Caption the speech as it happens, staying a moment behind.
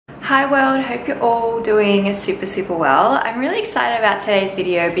Hi world, hope you're all doing super well. I'm really excited about today's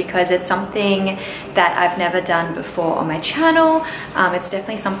video because it's something that I've never done before on my channel. It's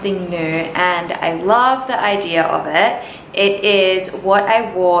definitely something new and I love the idea of it. It is what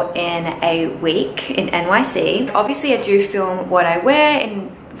I wore in a week in NYC. Obviously I do film what I wear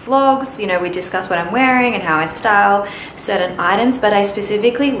in vlogs, you know, we discuss what I'm wearing and how I style certain items, but I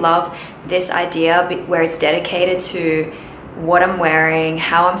specifically love this idea where it's dedicated to what I'm wearing,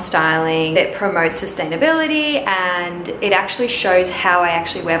 how I'm styling. It promotes sustainability and it actually shows how I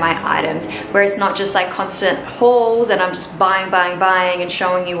actually wear my items, where it's not just like constant hauls and I'm just buying and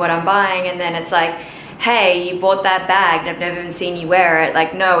showing you what I'm buying, and then it's like, hey, you bought that bag and I've never even seen you wear it.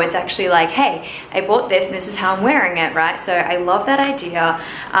 Like, no, it's actually like, hey, I bought this and this is how I'm wearing it, right? So I love that idea.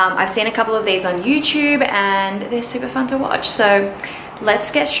 I've seen a couple of these on YouTube and they're super fun to watch. So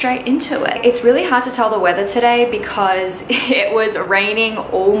let's get straight into it. It's really hard to tell the weather today because it was raining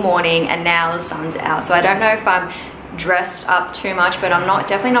all morning and now the sun's out. So I don't know if I'm dressed up too much, but I'm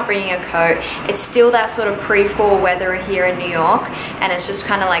definitely not bringing a coat. It's still that sort of pre-fall weather here in New York and it's just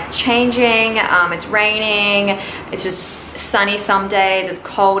kind of like changing. It's raining, it's just sunny some days, it's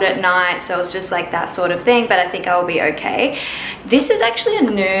cold at night, so it's just like that sort of thing, but I think I will be okay. This is actually a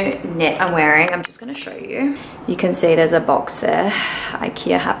new knit I'm wearing. I'm just going to show you. You can see there's a box there.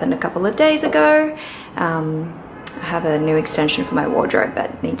 IKEA happened a couple of days ago. I have a new extension for my wardrobe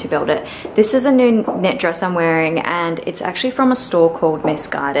but need to build it. This is a new knit dress I'm wearing and it's actually from a store called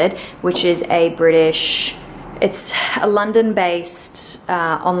Misguided, which is a British, it's a London-based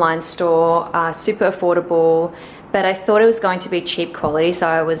online store, super affordable. But I thought it was going to be cheap quality, so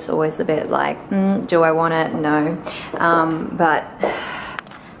I was always a bit like, do I want it? No. But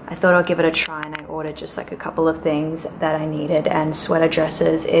I thought I'll give it a try and I ordered just like a couple of things that I needed, and sweater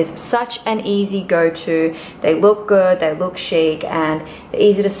dresses is such an easy go-to. They look good, they look chic, and they're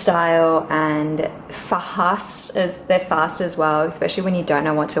easy to style and fast, they're fast as well, especially when you don't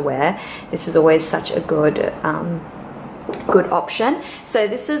know what to wear. This is always such a good option. So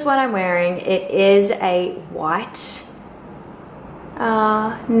this is what I'm wearing. It is a white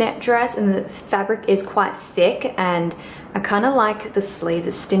net dress and the fabric is quite thick and I kind of like the sleeves.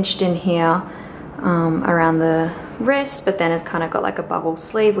 It's cinched in here around the wrist, but then it's kind of got like a bubble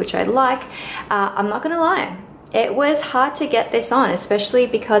sleeve, which I like. I'm not gonna lie, it was hard to get this on, especially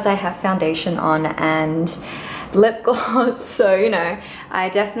because I have foundation on and lip gloss, so you know, I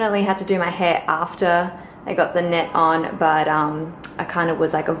definitely had to do my hair after I got the knit on, but I kind of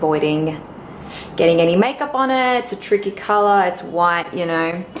was like avoiding getting any makeup on it. It's a tricky color, it's white, you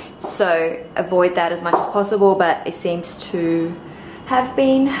know, so avoid that as much as possible, but it seems to have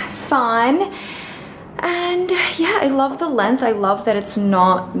been fine. And yeah, I love the length. I love that it's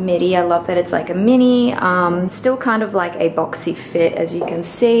not midi. I love that it's like a mini, still kind of like a boxy fit, as you can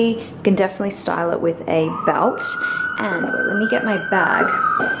see. You can definitely style it with a belt. And wait, let me get my bag.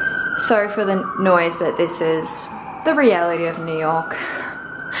 Sorry for the noise, but this is the reality of New York.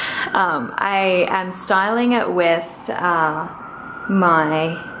 I am styling it with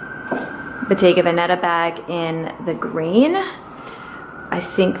my Bottega Veneta bag in the green. I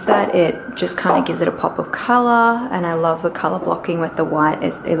think that it just kind of gives it a pop of color, and I love the color blocking with the white.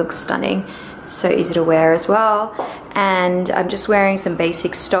 It looks stunning. It's so easy to wear as well. And I'm just wearing some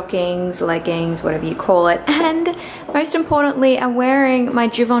basic stockings, leggings, whatever you call it. And most importantly, I'm wearing my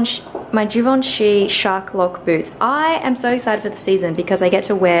Givenchy Shark Lock boots. I am so excited for the season because I get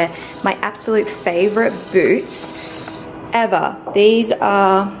to wear my absolute favorite boots ever. These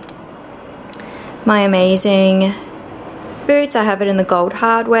are my amazing boots. I have it in the gold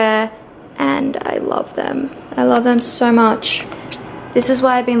hardware and I love them. I love them so much. This is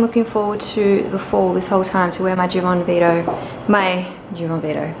why I've been looking forward to the fall this whole time, to wear my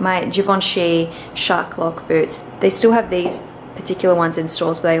Givenchy Shark Lock boots. They still have these particular ones in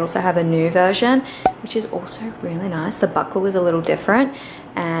stores, but they also have a new version, which is also really nice. The buckle is a little different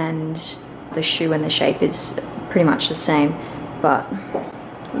and the shoe and the shape is pretty much the same, but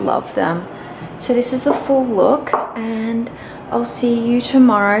love them. So this is the full look and I'll see you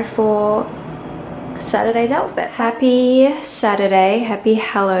tomorrow for Saturday's outfit. Happy Saturday, happy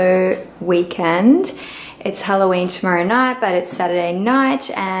Hallow weekend. It's Halloween tomorrow night, but it's Saturday night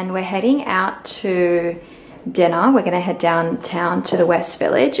and we're heading out to dinner. We're gonna head downtown to the West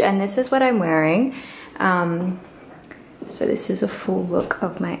Village and this is what I'm wearing. So this is a full look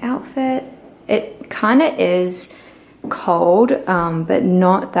of my outfit. It kind of is cold, but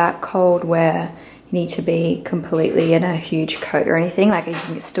not that cold where need to be completely in a huge coat or anything. Like you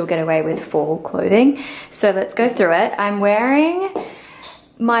can still get away with fall clothing. So let's go through it. I'm wearing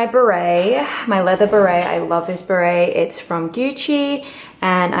my beret, my leather beret. I love this beret. It's from Gucci,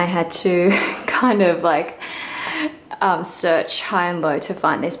 and I had to kind of like search high and low to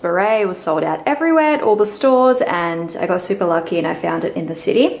find this beret. It was sold out everywhere at all the stores, and I got super lucky and I found it in the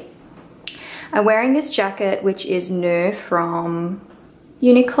city. I'm wearing this jacket, which is new from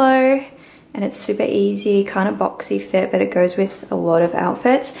Uniqlo, and it's super easy, kind of boxy fit, but it goes with a lot of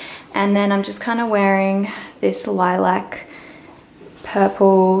outfits. And then I'm just kind of wearing this lilac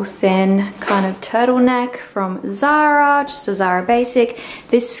purple thin kind of turtleneck from Zara, just a Zara basic.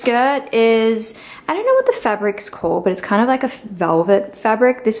 This skirt is, I don't know what the fabric's called, but it's kind of like a velvet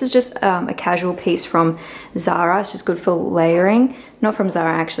fabric. This is just a casual piece from Zara. It's just good for layering. Not from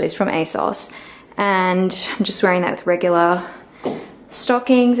Zara actually, it's from ASOS. And I'm just wearing that with regular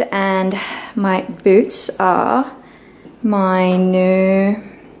stockings, and my boots are my new,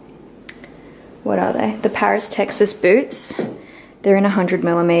 what are they? The Paris, Texas boots. They're in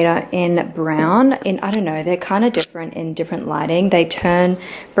 100mm in brown. I don't know, they're kind of different in different lighting. They turn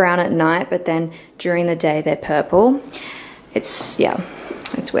brown at night, but then during the day they're purple. It's, yeah,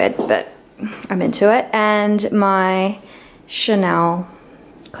 it's weird, but I'm into it. And my Chanel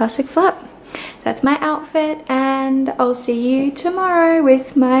classic flap. That's my outfit, and I'll see you tomorrow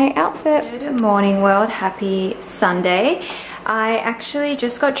with my outfit. Good morning, world. Happy Sunday. I actually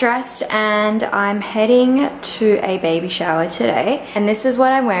just got dressed and I'm heading to a baby shower today, and this is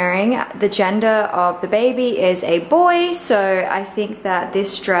what I'm wearing. The gender of the baby is a boy, so I think that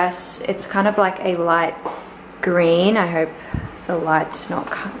this dress, it's kind of like a light green. I hope the light's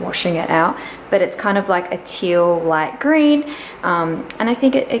not washing it out, but it's kind of like a teal light green, and I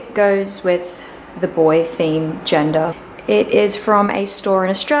think it goes with the boy theme gender. It is from a store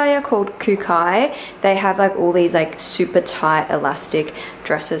in Australia called Kukai. They have like all these like super tight elastic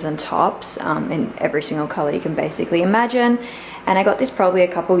dresses and tops in every single color you can basically imagine. And I got this probably a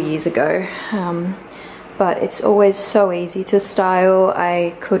couple years ago, but it's always so easy to style.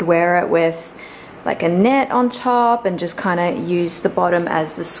 I could wear it with like a net on top and just kind of use the bottom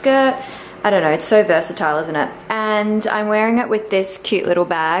as the skirt. I don't know, it's so versatile, isn't it? And I'm wearing it with this cute little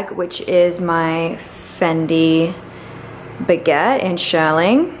bag, which is my Fendi baguette in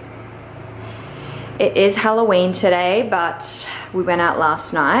shearling. It is Halloween today, but we went out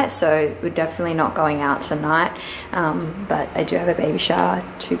last night, so we're definitely not going out tonight, but I do have a baby shower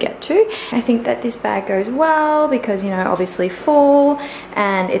to get to. I think that this bag goes well because, you know, obviously fall,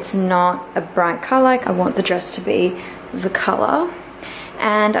 and it's not a bright color. I want the dress to be the color.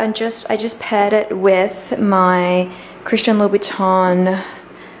 And I just paired it with my Christian Louboutin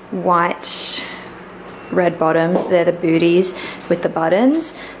white red bottoms. They're the booties with the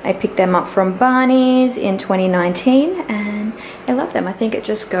buttons. I picked them up from Barney's in 2019 and I love them. I think it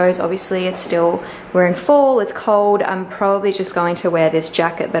just goes, obviously it's still, we're in fall, it's cold. I'm probably just going to wear this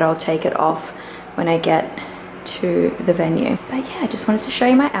jacket, but I'll take it off when I get to the venue. But yeah, I just wanted to show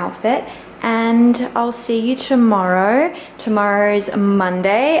you my outfit, and I'll see you tomorrow. Tomorrow's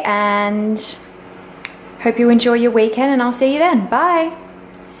Monday, and hope you enjoy your weekend, and I'll see you then. Bye.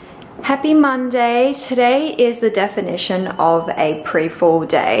 Happy Monday. Today is the definition of a pre-fall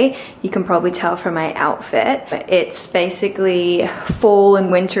day. You can probably tell from my outfit. It's basically fall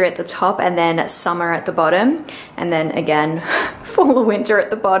and winter at the top, and then summer at the bottom, and then again fall and winter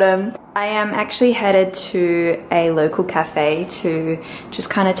at the bottom. I am actually headed to a local cafe to just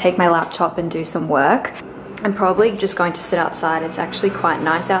kind of take my laptop and do some work. I'm probably just going to sit outside. It's actually quite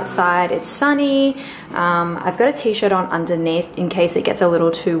nice outside. It's sunny. I've got a t-shirt on underneath in case it gets a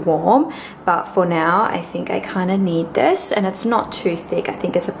little too warm, but for now I think I kind of need this, and it's not too thick. I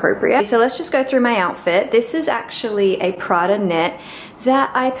think it's appropriate. So let's just go through my outfit. This is actually a Prada knit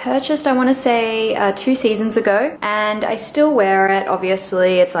that I purchased, I want to say 2 seasons ago, and I still wear it.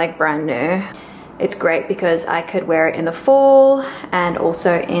 Obviously it's like brand new. It's great because I could wear it in the fall and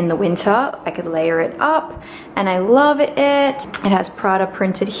also in the winter. I could layer it up and I love it. It has Prada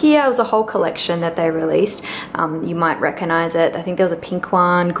printed here. It was a whole collection that they released. You might recognize it. I think there was a pink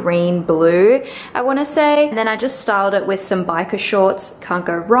one, green, blue, I want to say. And then I just styled it with some biker shorts. Can't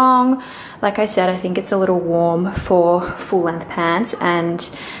go wrong. Like I said, I think it's a little warm for full length pants, and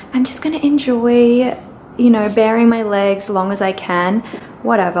I'm just gonna enjoy, you know, bearing my legs long as I can,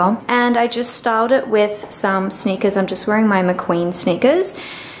 whatever. And I just styled it with some sneakers. I'm just wearing my McQueen sneakers.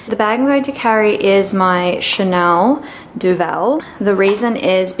 The bag I'm going to carry is my Chanel Duvel. The reason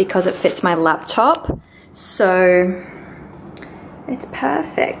is because it fits my laptop, so it's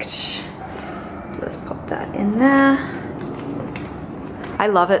perfect. Let's pop that in there. I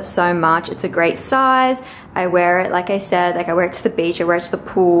love it so much. It's a great size. I wear it, like I said, like I wear it to the beach, I wear it to the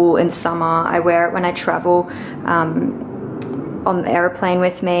pool in summer. I wear it when I travel on the airplane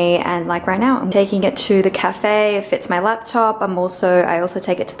with me, and like right now I'm taking it to the cafe. It fits my laptop. I also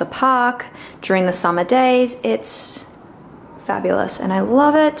take it to the park during the summer days. It's fabulous and I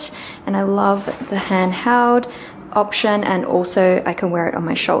love it, and I love the handheld option, and also I can wear it on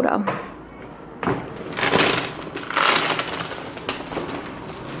my shoulder.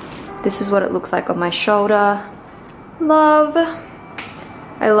 This is what it looks like on my shoulder.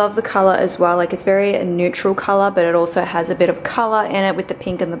 I love the color as well. Like, it's very a neutral color, but it also has a bit of color in it with the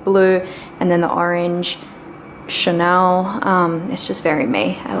pink and the blue, and then the orange Chanel. It's just very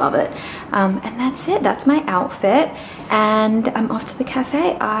me. I love it. And that's it. That's my outfit, and I'm off to the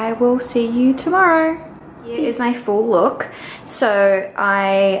cafe. I will see you tomorrow. Here is my full look. So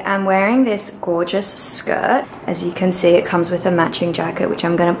I am wearing this gorgeous skirt. As you can see, it comes with a matching jacket, which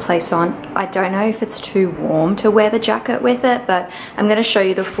I'm going to place on. I don't know if it's too warm to wear the jacket with it, but I'm going to show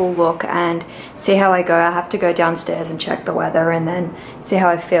you the full look and see how I go. I have to go downstairs and check the weather and then see how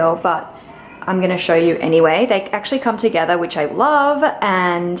I feel, but I'm going to show you anyway. They actually come together, which I love,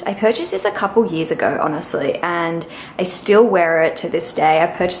 and I purchased this a couple years ago, honestly, and I still wear it to this day. I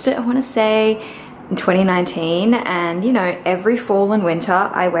purchased it, I want to say, in 2019, and you know, every fall and winter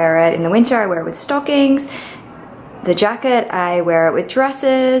I wear it. In the winter I wear it with stockings. The jacket, I wear it with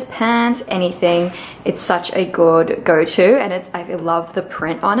dresses, pants, anything. It's such a good go-to, and I love the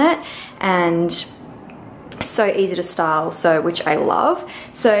print on it, and so easy to style, which I love.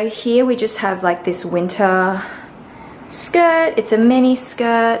 So here we just have like this winter skirt. It's a mini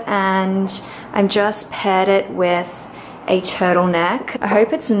skirt, and I'm just paired it with a turtleneck. I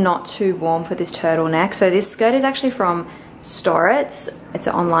hope it's not too warm for this turtleneck. So this skirt is actually from Storitz. It's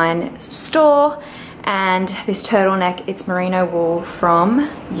an online store, and this turtleneck, it's merino wool from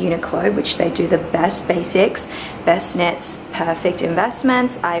Uniqlo, which they do the best basics, best knits, perfect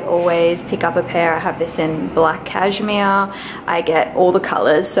investments. I always pick up a pair. I have this in black cashmere. I get all the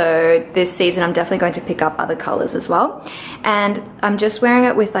colors, so this season I'm definitely going to pick up other colors as well. And I'm just wearing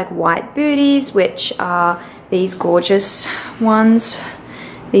it with like white booties, which are these gorgeous ones.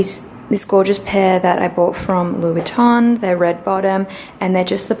 This gorgeous pair that I bought from Louis Vuitton. They're red bottom, and they're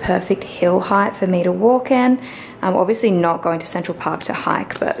just the perfect heel height for me to walk in. I'm obviously not going to Central Park to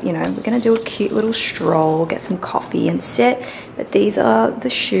hike, but you know, we're gonna do a cute little stroll, get some coffee and sit. But these are the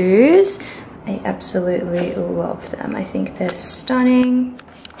shoes. I absolutely love them. I think they're stunning.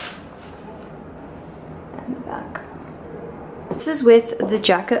 And the back. This is with the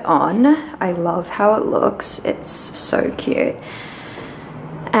jacket on. I love how it looks. It's so cute.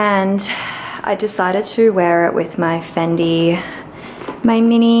 And I decided to wear it with my mini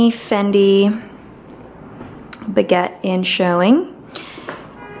Fendi baguette in shearling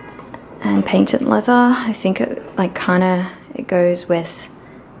and painted leather. I think it like it goes with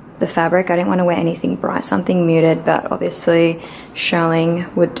the fabric. I didn't want to wear anything bright, something muted, but obviously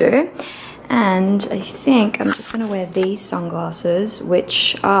shearling would do. And I think I'm just gonna wear these sunglasses,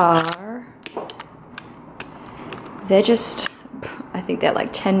 which are, I think they're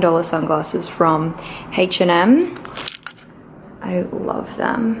like $10 sunglasses from H&M. I love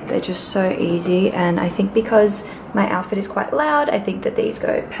them. They're just so easy, and I think because my outfit is quite loud, I think that these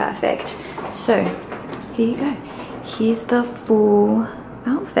go perfect. So here you go. Here's the full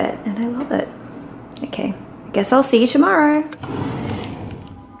outfit, and I love it. Okay, I guess I'll see you tomorrow.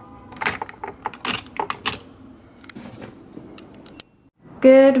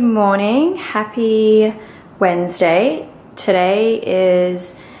 Good morning, happy Wednesday. Today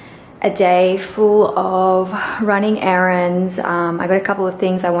is a day full of running errands. I got a couple of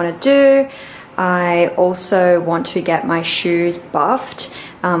things I want to do. I also want to get my shoes buffed.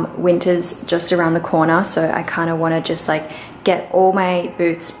 Winter's just around the corner, so I kind of want to just like get all my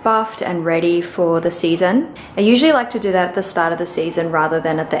boots buffed and ready for the season. I usually like to do that at the start of the season rather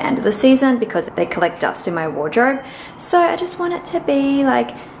than at the end of the season because they collect dust in my wardrobe. So I just want it to be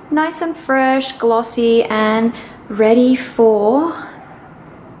like nice and fresh, glossy, and ready for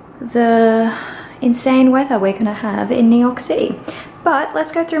the insane weather we're gonna have in New York City. But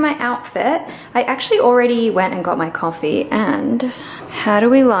let's go through my outfit. I actually already went and got my coffee, and how do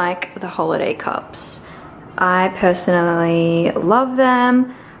we like the holiday cups? I personally love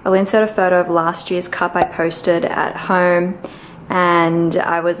them. I'll insert a photo of last year's cup I posted at home, and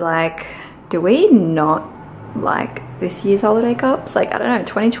I was like, do we not like this year's holiday cups? Like, I don't know,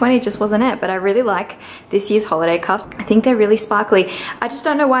 2020 just wasn't it, but I really like this year's holiday cups. I think they're really sparkly. I just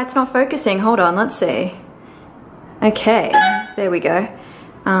don't know why it's not focusing. Hold on, let's see. Okay, there we go.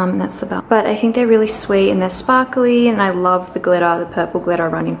 That's the bell. But I think they're really sweet and they're sparkly, and I love the glitter, the purple glitter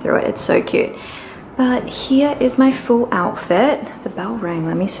running through it. It's so cute. But here is my full outfit. The bell rang,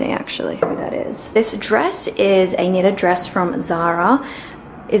 let me see actually who that is. This dress is a knitted dress from Zara.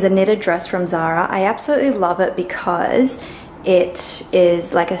 I absolutely love it because it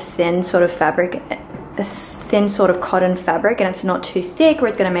is like a thin sort of fabric, a thin sort of cotton fabric, and it's not too thick or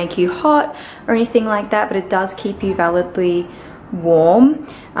it's gonna make you hot or anything like that, but it does keep you validly warm.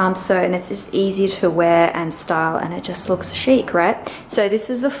 And it's just easy to wear and style, and it just looks chic, right? So this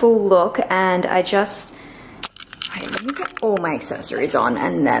is the full look, and wait, let me get all my accessories on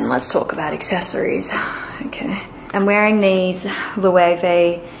and then let's talk about accessories. Okay, I'm wearing these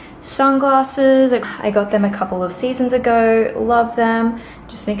Loewe sunglasses. I got them a couple of seasons ago, love them.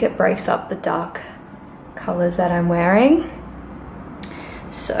 Just think it breaks up the dark colors that I'm wearing.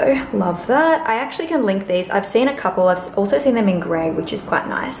 So love that. I actually can link these. I've seen a couple. I've also seen them in grey, which is quite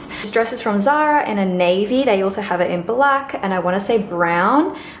nice. This dress is from Zara in a navy. They also have it in black and I want to say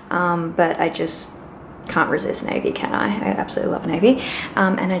brown, but I just can't resist navy, can I? I absolutely love navy.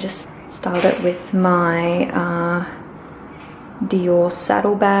 And I just styled it with my Dior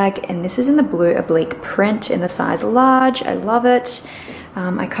Saddle bag, and this is in the blue oblique print in the size large. I love it.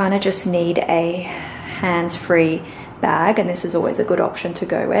 I kind of just need a hands-free bag, and this is always a good option to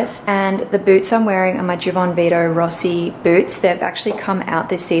go with. And the boots I'm wearing are my Giovanni Vito Rossi boots. They've actually come out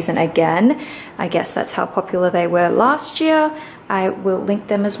this season again. I guess that's how popular they were last year. I will link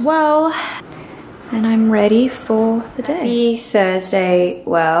them as well. And I'm ready for the day. Happy Thursday,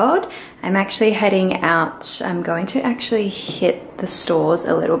 world. I'm actually heading out. I'm going to actually hit the stores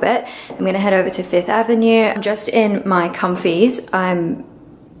a little bit. I'm gonna head over to Fifth Avenue. I'm just in my comfies.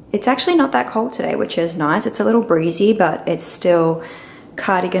 It's actually not that cold today, which is nice. It's a little breezy, but it's still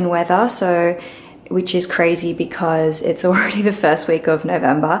cardigan weather, which is crazy because it's already the first week of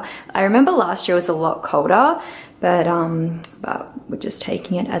November. I remember last year was a lot colder, but we're just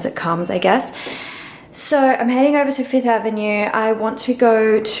taking it as it comes, I guess. So I'm heading over to Fifth Avenue. I want to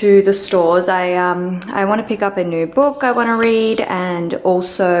go to the stores. I want to pick up a new book I want to read, and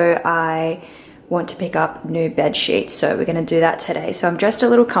also I want to pick up new bed sheets. So we're going to do that today. So I'm dressed a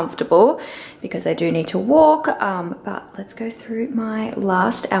little comfortable because I do need to walk, but let's go through my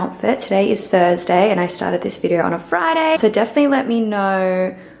last outfit. Today is Thursday and I started this video on a Friday. So definitely let me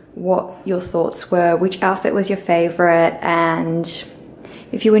know what your thoughts were, which outfit was your favorite, and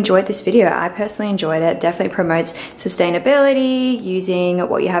if you enjoyed this video. I personally enjoyed it. Definitely promotes sustainability, using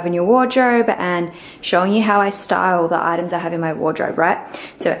what you have in your wardrobe and showing you how I style the items I have in my wardrobe, right?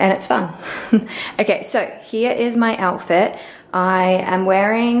 So, and it's fun. Okay, so here is my outfit. I am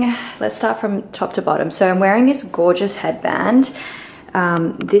wearing, let's start from top to bottom. So I'm wearing this gorgeous headband.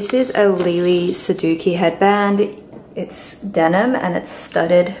 This is a Lily Saduki headband. It's denim and it's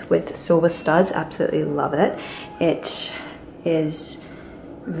studded with silver studs. Absolutely love it. It is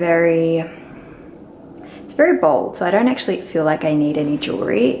it's very bold, so I don't actually feel like I need any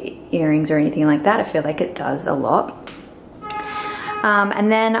jewelry, earrings or anything like that. I feel like it does a lot.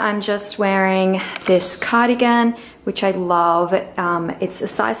 And then I'm just wearing this cardigan, which I love. It's a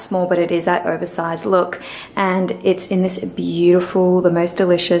size small, but it is that oversized look, and it's in this beautiful, the most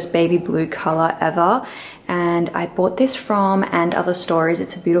delicious baby blue color ever. And I bought this from And Other Stories.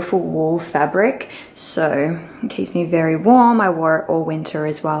 It's a beautiful wool fabric, so it keeps me very warm. I wore it all winter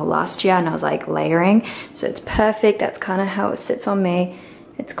as well last year, and I was like layering, so it's perfect. That's kind of how it sits on me.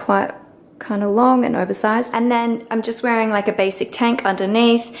 It's quite kind of long and oversized. And then I'm just wearing like a basic tank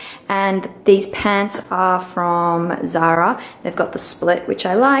underneath, and these pants are from Zara. They've got the split, which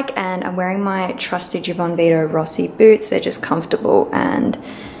I like, and I'm wearing my trusty Giovanni Vito Rossi boots. They're just comfortable and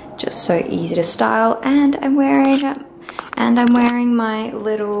just so easy to style. And I'm wearing my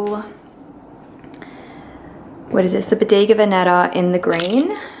little, what is this, the Bottega Veneta in the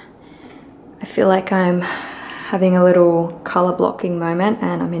green. I feel like I'm having a little color blocking moment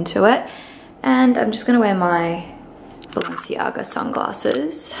and I'm into it. And I'm just gonna wear my Balenciaga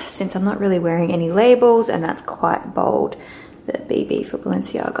sunglasses since I'm not really wearing any labels, and that's quite bold, the BB for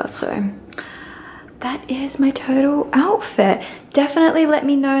Balenciaga. So that is my total outfit. Definitely let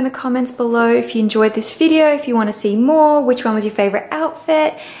me know in the comments below if you enjoyed this video, if you want to see more, which one was your favorite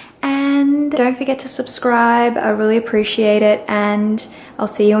outfit, and don't forget to subscribe. I really appreciate it, and I'll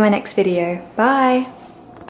see you in my next video. Bye.